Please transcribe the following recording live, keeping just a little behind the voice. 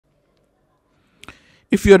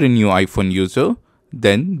If you are a new iPhone user,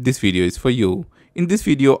 then this video is for you. In this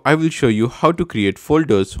video, I will show you how to create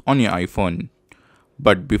folders on your iPhone.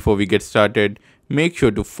 But before we get started, make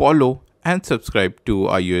sure to follow and subscribe to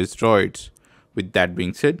iOS Droids. With that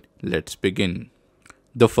being said, let's begin.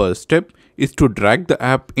 The first step is to drag the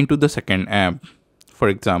app into the second app. For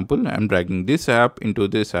example, I'm dragging this app into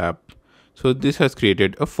this app. So this has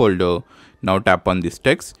created a folder. Now tap on this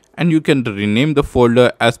text and you can rename the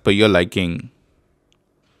folder as per your liking.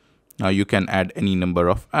 Now you can add any number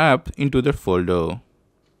of apps into the folder.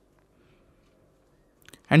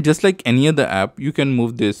 And just like any other app, you can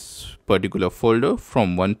move this particular folder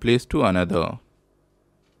from one place to another.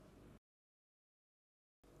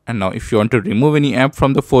 And now if you want to remove any app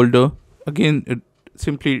from the folder, again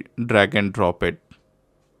simply drag and drop it.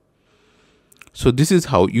 So this is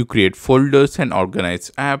how you create folders and organize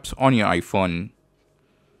apps on your iPhone.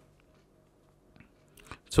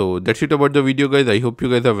 So that's it about the video, guys. I hope you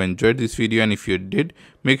guys have enjoyed this video, and if you did,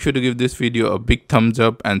 make sure to give this video a big thumbs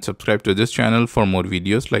up and subscribe to this channel for more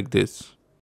videos like this.